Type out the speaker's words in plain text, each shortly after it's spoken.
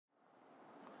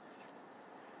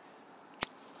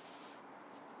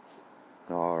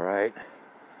All right.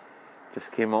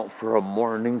 Just came out for a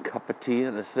morning cup of tea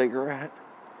and a cigarette,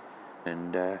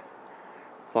 and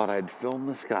thought I'd film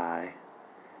the sky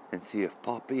and see if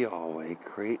Papa Yahweh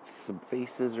creates some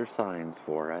faces or signs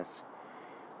for us.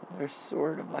 There's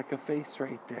sort of like a face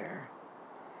right there.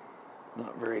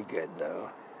 Not very good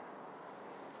though.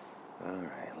 All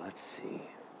right, let's see.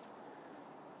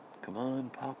 Come on,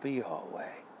 Papa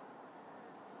Yahweh.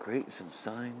 Create some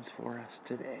signs for us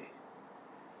today.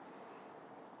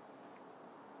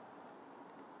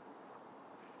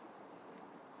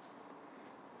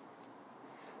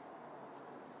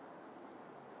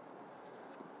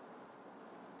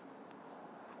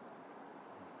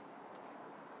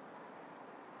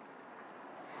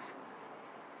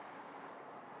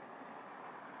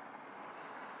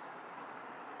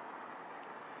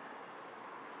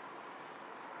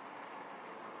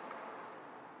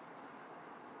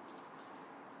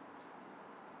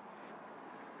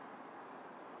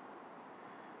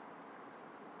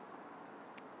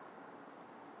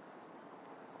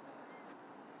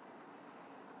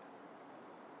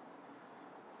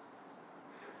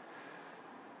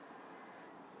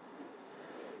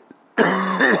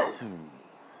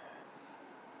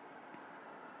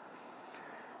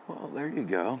 Well, there you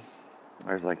go.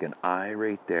 There's like an eye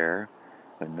right there,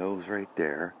 a nose right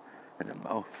there, and a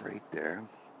mouth right there.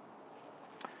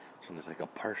 So there's like a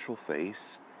partial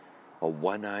face, a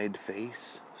one-eyed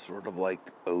face, sort of like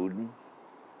Odin.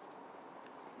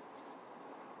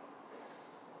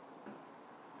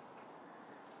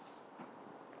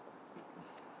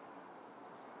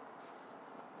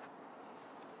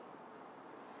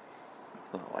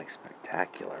 It's not like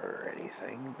spectacular or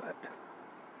anything, but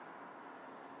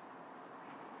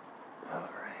all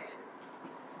right.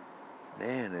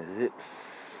 Man, is it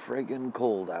friggin'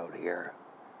 cold out here.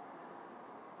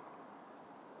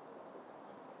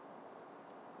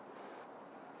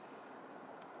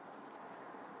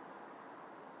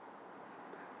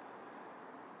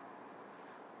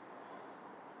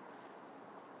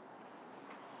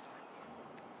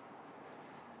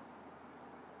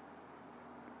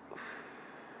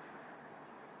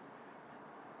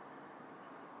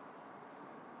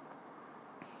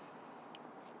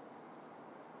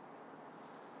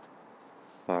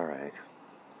 All right.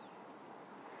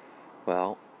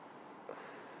 Well,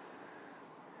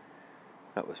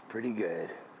 that was pretty good.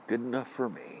 Good enough for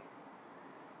me.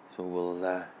 So we'll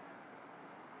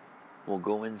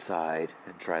go inside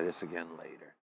and try this again later.